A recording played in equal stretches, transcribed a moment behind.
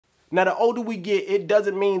Now, the older we get, it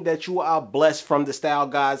doesn't mean that you are blessed from the style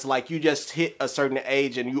guys, like you just hit a certain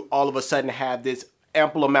age and you all of a sudden have this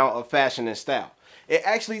ample amount of fashion and style. It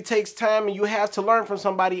actually takes time, and you have to learn from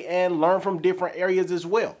somebody and learn from different areas as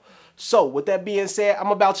well. So with that being said,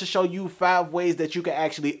 I'm about to show you 5 ways that you can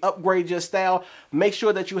actually upgrade your style, make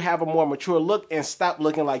sure that you have a more mature look, and stop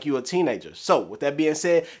looking like you're a teenager. So with that being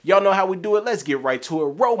said, y'all know how we do it. Let's get right to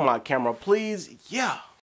it. Roll my camera, please. Yeah.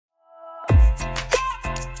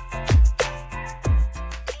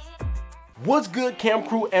 What's good, Cam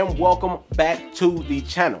Crew, and welcome back to the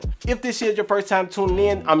channel. If this is your first time tuning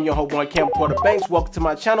in, I'm your homeboy Cam Porter Banks. Welcome to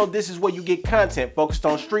my channel. This is where you get content focused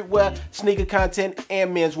on streetwear, sneaker content,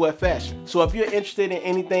 and menswear fashion. So if you're interested in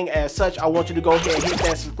anything as such, I want you to go ahead and hit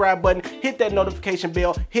that subscribe button, hit that notification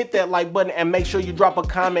bell, hit that like button, and make sure you drop a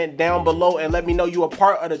comment down below and let me know you're a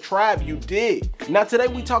part of the tribe. You dig? Now today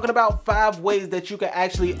we're talking about 5 ways that you can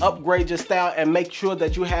actually upgrade your style and make sure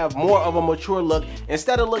that you have more of a mature look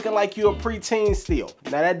instead of looking like you're a preteen still.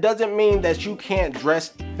 Now that doesn't mean that you can't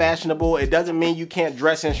dress fashionable. It doesn't mean you can't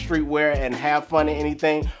dress in streetwear and have fun and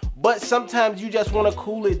anything, but sometimes you just want to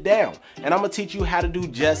cool it down, and I'm gonna teach you how to do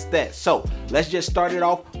just that. So let's just start it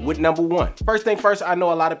off with number 1. First thing first, I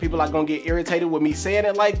know a lot of people are gonna get irritated with me saying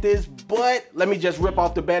it like this, but let me just rip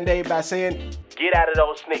off the band-aid by saying, get out of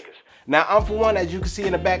those sneakers. Now, I'm for one, as you can see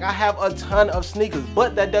in the back, I have a ton of sneakers,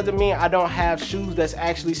 but that doesn't mean I don't have shoes that's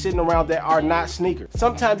actually sitting around that are not sneakers.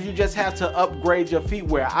 Sometimes you just have to upgrade your feet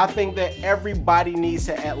wear. I think that everybody needs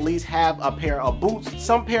to at least have a pair of boots,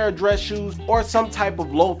 some pair of dress shoes, or some type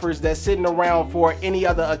of loafers that's sitting around for any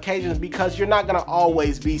other occasions, because you're not gonna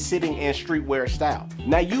always be sitting in streetwear style.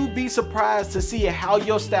 Now, you'd be surprised to see how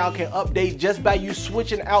your style can update just by you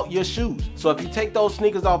switching out your shoes. So if you take those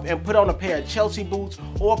sneakers off and put on a pair of Chelsea boots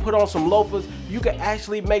or put on some loafers, you can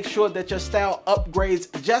actually make sure that your style upgrades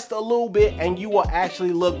just a little bit, and you will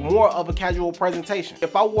actually look more of a casual presentation.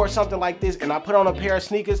 If I wore something like this and I put on a pair of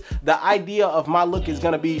sneakers, the idea of my look is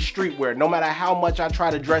gonna be streetwear, no matter how much I try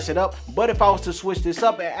to dress it up. But if I was to switch this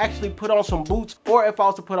up and actually put on some boots, or if I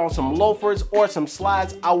was to put on some loafers or some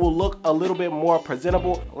slides, I will look a little bit more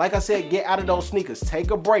presentable. Like I said, get out of those sneakers, take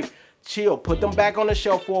a break, chill, put them back on the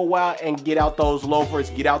shelf for a while, and get out those loafers,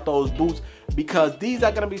 get out those boots, because these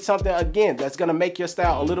are going to be something, again, that's going to make your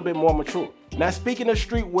style a little bit more mature. Now, speaking of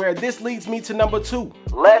streetwear, this leads me to number 2.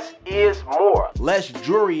 Less is more. Less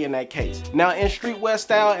jewelry in that case. Now, in streetwear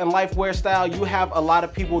style and lifewear style, you have a lot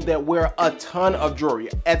of people that wear a ton of jewelry.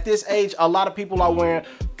 At this age, a lot of people are wearing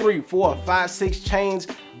 3, 4, 5, 6 chains,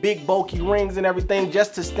 big bulky rings and everything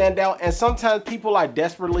just to stand out, and sometimes people are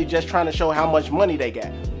desperately just trying to show how much money they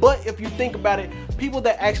got. But if you think about it, people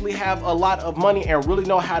that actually have a lot of money and really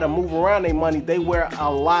know how to move around their money, they wear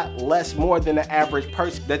a lot less more than the average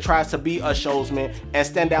person that tries to be a showsman and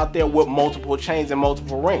stand out there with multiple chains and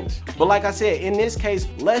multiple rings. But like I said, in this case,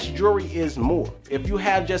 less jewelry is more. If you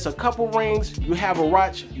have just a couple rings, you have a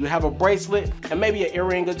watch, you have a bracelet, and maybe an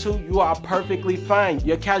earring or 2, you are perfectly fine.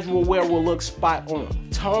 Your casual wear will look spot on.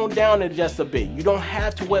 Tone down it just a bit. You don't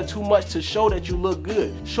have to wear too much to show that you look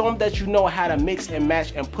good. Show them that you know how to mix and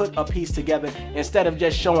match and put a piece together, instead of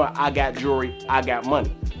just showing I got jewelry, I got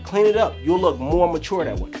money. Clean it up. You'll look more mature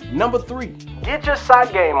that way. Number 3, get your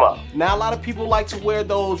sock game up. Now, a lot of people like to wear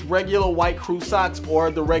those regular white crew socks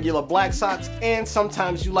or the regular black socks, and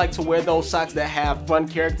sometimes you like to wear those socks that have fun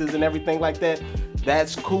characters and everything like that.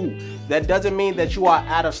 That's cool. That doesn't mean that you are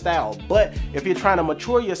out of style, but if you're trying to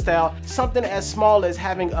mature your style, something as small as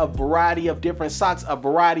having a variety of different socks, a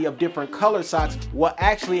variety of different color socks, will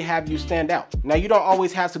actually have you stand out. Now, you don't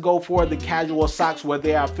always have to go for the casual socks where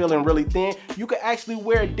they are feeling really thin. You can actually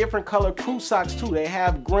wear different color crew socks too. They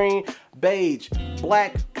have green, beige,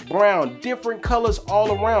 black, brown, different colors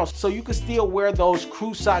all around, so you can still wear those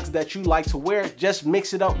crew socks that you like to wear. Just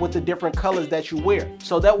mix it up with the different colors that you wear.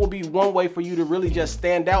 So that will be one way for you to really just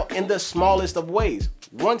stand out in the smallest of ways.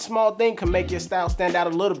 One small thing can make your style stand out a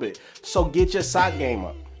little bit, so get your sock game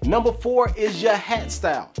up. Number 4 is your hat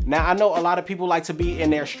style. Now, I know a lot of people like to be in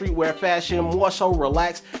their streetwear fashion, more so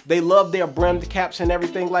relaxed. They love their brimmed caps and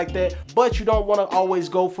everything like that, but you don't want to always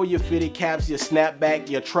go for your fitted caps, your snapback,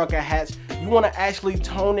 your trucker hats. You want to actually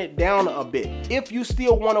tone it down a bit. If you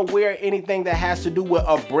still want to wear anything that has to do with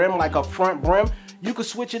a brim, like a front brim, You could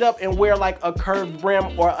switch it up and wear like a curved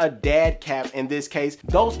brim or a dad cap in this case.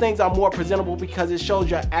 Those things are more presentable because it shows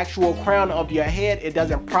your actual crown of your head. It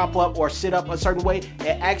doesn't prop up or sit up a certain way.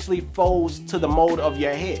 It actually folds to the mold of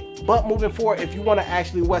your head. But moving forward, if you want to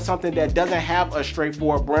actually wear something that doesn't have a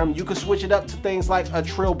straightforward brim, you can switch it up to things like a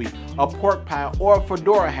trilby, a pork pie, or a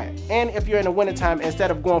fedora hat. And if you're in the wintertime,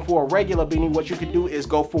 instead of going for a regular beanie, what you could do is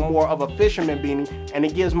go for more of a fisherman beanie, and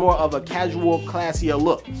it gives more of a casual, classier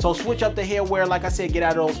look. So switch up the hair wear, like I said, get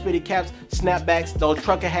out of those fitted caps, snapbacks, those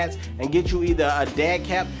trucker hats, and get you either a dad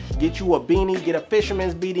cap, get you a beanie, get a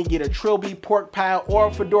fisherman's beanie, get a trilby, pork pie, or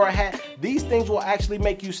a fedora hat. These things will actually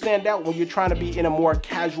make you stand out when you're trying to be in a more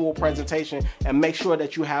casual presentation and make sure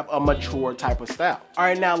that you have a mature type of style. All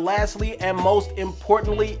right, now lastly and most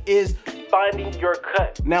importantly is finding your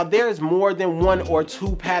cut. Now there's more than one or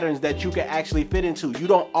two patterns that you can actually fit into. You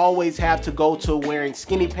don't always have to go to wearing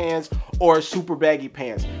skinny pants or super baggy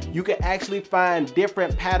pants. You can actually find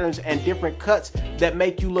different patterns and different cuts that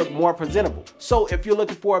make you look more presentable. So if you're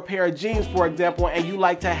looking for a pair of jeans, for example, and you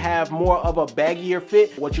like to have more of a baggier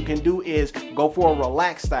fit, what you can do is go for a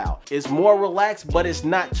relaxed style. It's more relaxed, but it's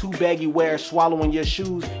not too baggy where it's swallowing your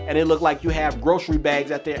shoes and it look like you have grocery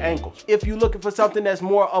bags at their ankles. If you're looking for something that's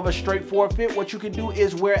more of a straightforward fit, what you can do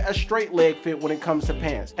is wear a straight leg fit when it comes to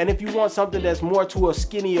pants. And if you want something that's more to a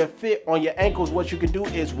skinnier fit on your ankles, what you can do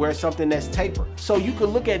is wear something that's tapered. So you can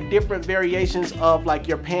look at different variations of like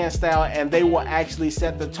your pant style, and they will actually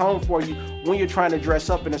set the tone for you when you're trying to dress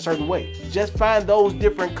up in a certain way. Just find those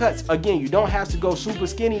different cuts. Again, you don't have to go super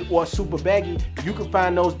skinny or super baggy. You can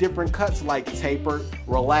find those different cuts like tapered,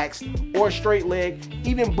 relaxed, or straight leg,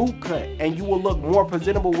 even boot cut, and you will look more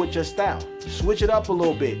presentable with your style. Switch it up a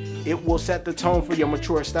little bit. It will set the tone for your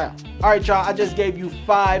mature style. All right, y'all, I just gave you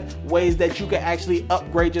 5 ways that you can actually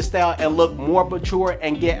upgrade your style and look more mature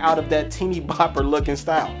and get out of that teeny bopper looking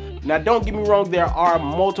style. Now, don't get me wrong, there are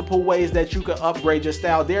multiple ways that you can upgrade your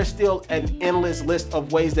style. There's still an endless list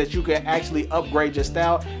of ways that you can actually upgrade your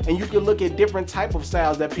style, and you can look at different type of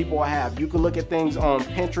styles that people have. You can look at things on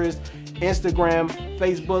Pinterest, Instagram,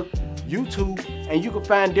 Facebook, YouTube, and you can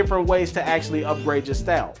find different ways to actually upgrade your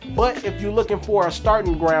style. But if you're looking for a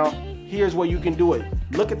starting ground, here's where you can do it.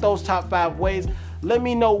 Look at those top 5 ways. Let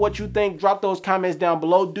me know what you think. Drop those comments down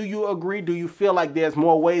below. Do you agree? Do you feel like there's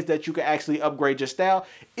more ways that you can actually upgrade your style?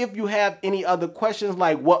 If you have any other questions,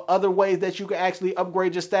 like what other ways that you can actually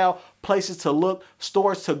upgrade your style, places to look,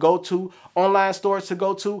 stores to go to, online stores to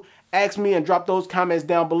go to, ask me and drop those comments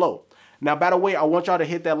down below. Now, by the way, I want y'all to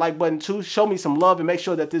hit that like button too. Show me some love and make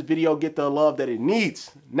sure that this video get the love that it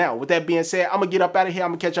needs. Now, with that being said, I'm going to get up out of here.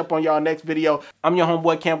 I'm going to catch up on y'all next video. I'm your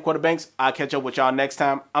homeboy, Camcorder Banks. I'll catch up with y'all next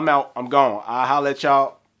time. I'm out. I'm gone. I'll holler at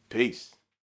y'all. Peace.